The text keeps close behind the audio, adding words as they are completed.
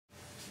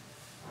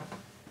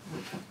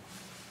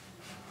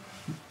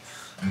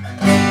This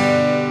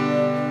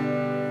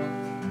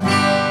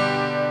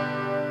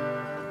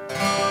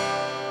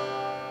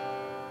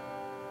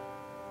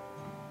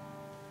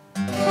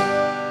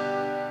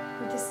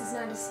is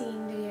not a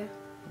singing video.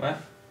 What?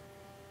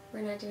 We're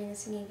not doing a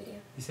singing video.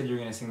 You said you were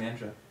going to sing the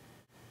intro.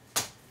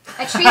 A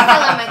tree fell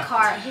on my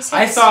car. I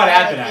saw it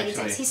happen,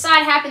 actually. He saw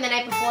it happen the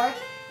night before.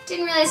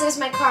 Didn't realize it was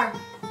my car.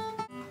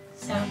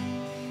 So,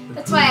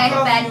 that's why I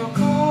have bad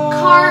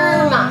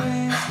karma.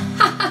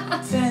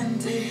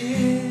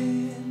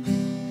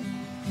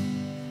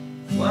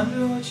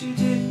 Wonder what you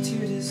did to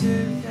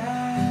deserve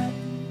that.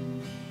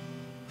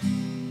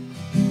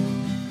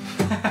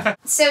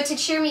 So, to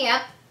cheer me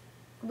up,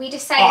 we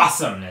decided...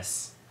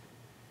 Awesomeness.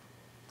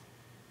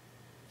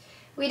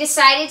 We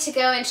decided to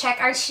go and check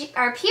our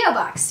P.O.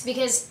 box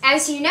because,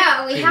 as you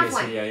know, we have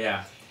one. Video,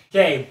 yeah.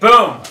 Okay,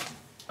 boom.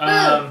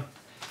 Boom.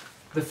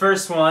 The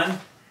first one,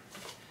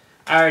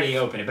 I already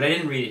opened it, but I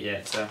didn't read it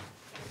yet, so.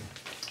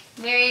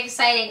 Very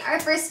exciting. Our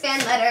first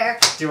fan letter.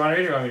 Do you want to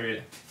read it or want me to read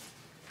it?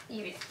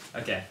 You read it.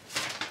 Okay.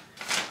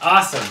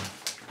 Awesome.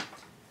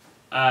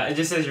 It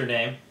just says your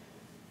name.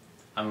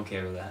 I'm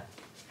okay with that.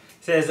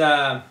 It says,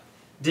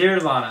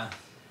 Dear Lana,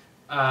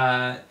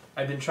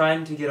 I've been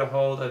trying to get a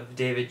hold of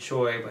David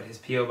Choi, but his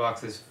P.O.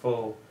 box is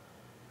full. I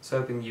was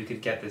hoping you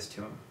could get this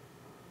to him.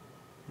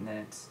 And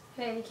then it's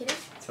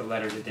a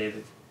letter to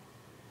David.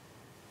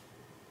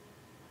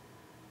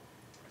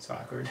 It's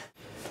awkward.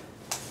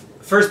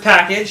 First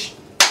package.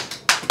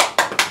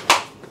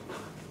 I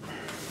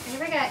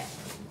never got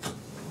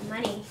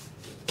money.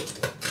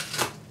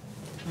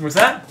 What's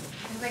that? I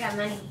never got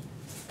money.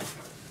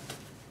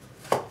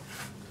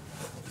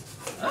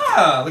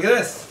 Ah, look at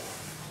this.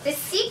 The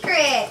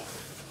secret.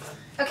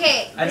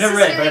 Okay, I've never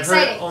read it, really but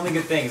I've heard only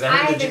good things. I've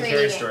heard the Jim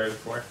Carrey story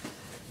before.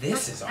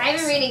 This is awesome. I've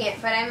been reading it,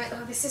 but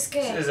oh, this is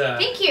good. This is,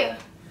 Thank you.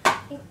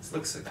 This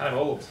looks kind of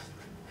old.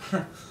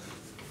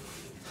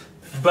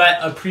 But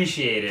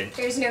appreciated.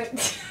 There's no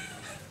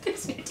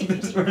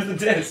DVD. Where's the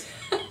disc?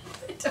 I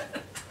don't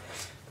know.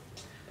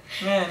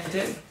 Man,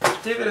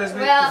 David has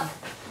made Well,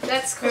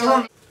 that's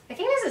cool. I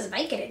think this is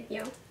Vicodin,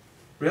 yo.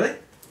 Really?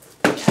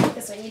 Yeah,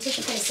 this one. You take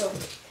the pencil.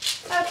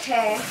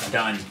 Okay.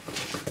 Done.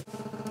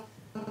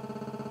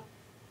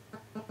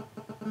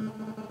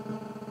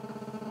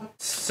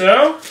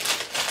 So,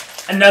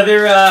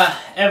 another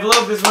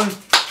envelope. This one.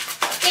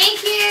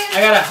 Thank you. I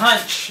got a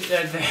hunch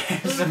that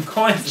there's some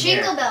coins in here.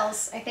 Jingle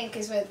bells, I think,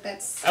 is what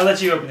that's. I'll let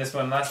you open this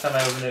one. Last time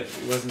I opened it,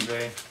 it wasn't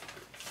very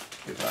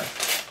good luck.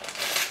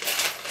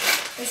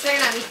 This better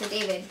not be for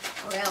David,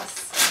 or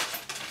else.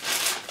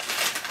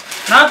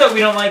 Not that we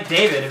don't like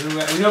David.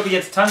 We hope he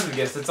gets tons of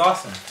gifts. It's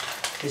awesome.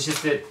 It's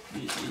just that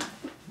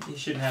you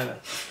shouldn't have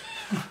it.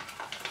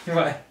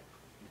 What?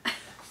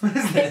 What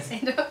is this? I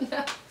don't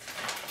know.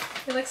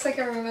 It looks like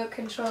a remote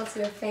control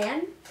to a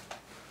fan.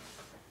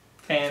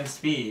 Fan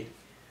speed.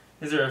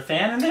 Is there a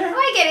fan in there? Oh,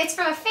 I get it. It's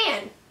from a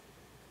fan.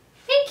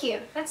 Thank you.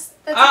 That's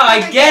oh,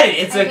 I get it.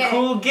 It's a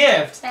cool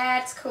gift.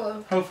 That's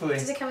cool. Hopefully.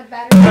 Does it come with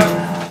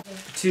batteries?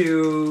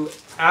 To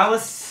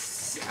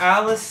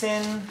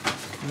Allison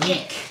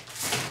Meek.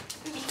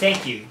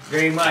 Thank you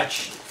very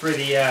much for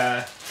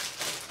the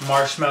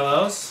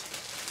marshmallows.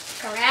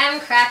 Graham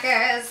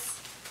crackers.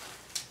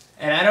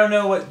 And I don't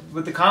know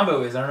what the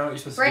combo is. I don't know what you're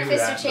supposed to do with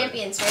that. Breakfast of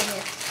Champions right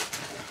here.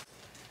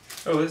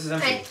 Oh, this is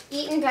empty. An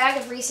eaten bag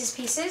of Reese's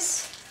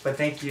Pieces. But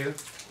thank you.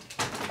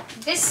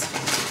 This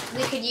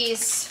we could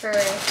use for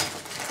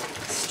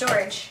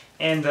storage.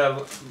 And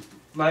the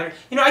lighter.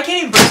 You know, I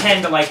can't even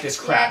pretend to like this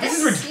crap. Yeah, this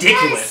is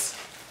ridiculous.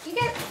 You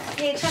get.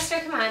 Hey, Chester,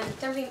 come on.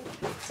 Don't be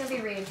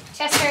rude.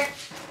 Chester.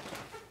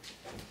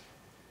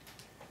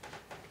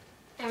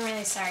 I'm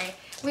really sorry.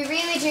 We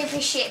really do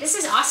appreciate. This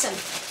is awesome.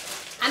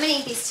 I'm gonna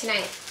eat these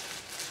tonight.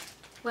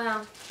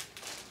 Well,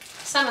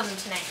 some of them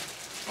tonight.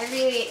 I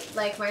really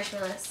like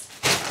marshmallows.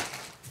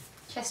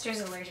 Chester's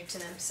allergic to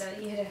them, so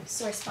you hit a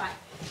sore spot.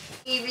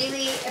 We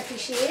really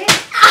appreciate it.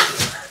 Ah,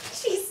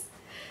 jeez.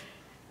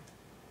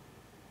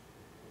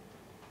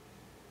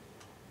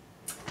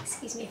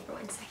 Excuse me for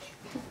 1 second.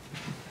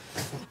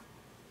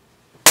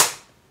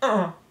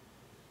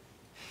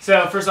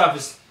 So first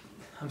off,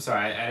 I'm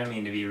sorry. I don't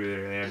mean to be rude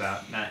earlier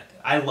about not.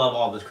 I love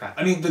all this crap.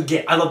 I mean the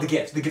gift. I love the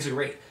gifts. The gifts are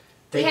great.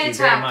 Thank you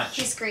very much.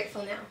 He's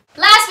grateful now.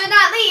 Last but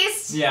not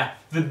least. Yeah,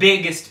 the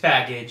biggest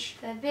package.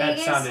 The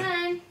biggest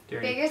one.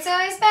 Dirty. Bigger's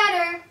always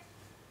better.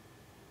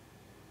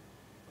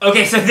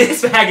 Okay, so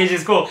this package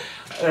is cool.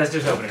 Let's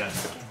just open it up.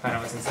 Find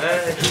out what's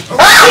inside.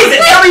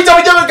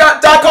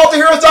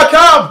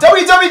 www.calltoheroes.com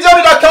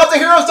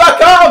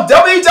www.calltoheroes.com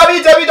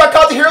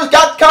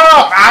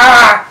www.calltoheroes.com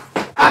Ah!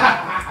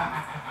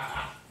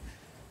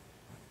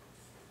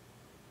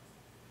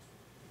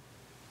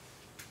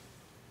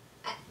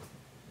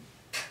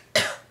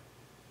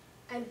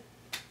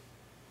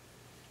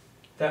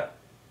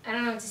 I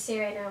don't know what to say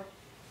right now.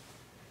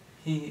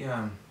 He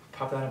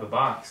popped out of a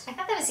box. I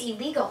thought that was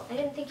illegal. I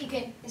didn't think you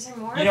could. Is there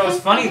more? You know what's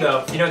funny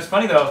though?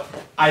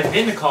 I've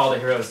been to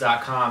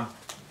calltoheroes.com.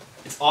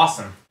 It's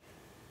awesome.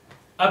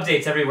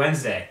 Updates every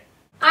Wednesday.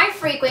 I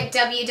frequent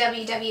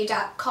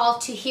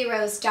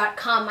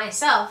www.calltoheroes.com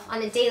myself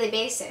on a daily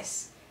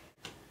basis.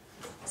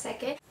 Is that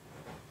good?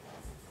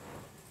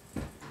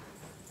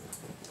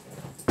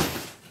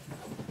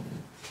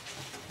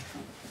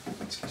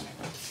 Excuse me.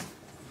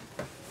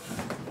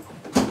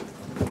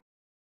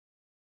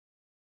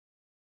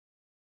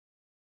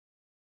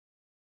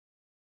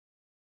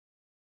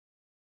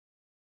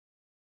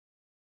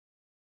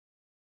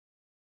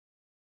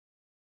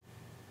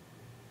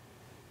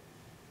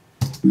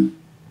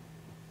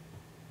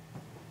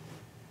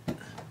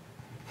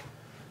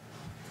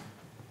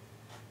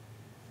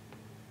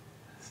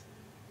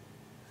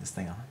 This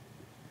thing on?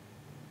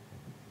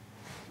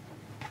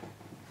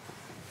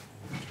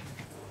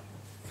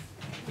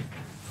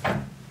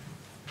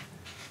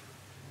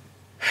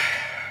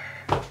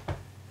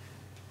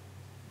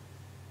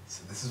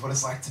 So this is what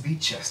it's like to be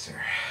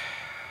Chester.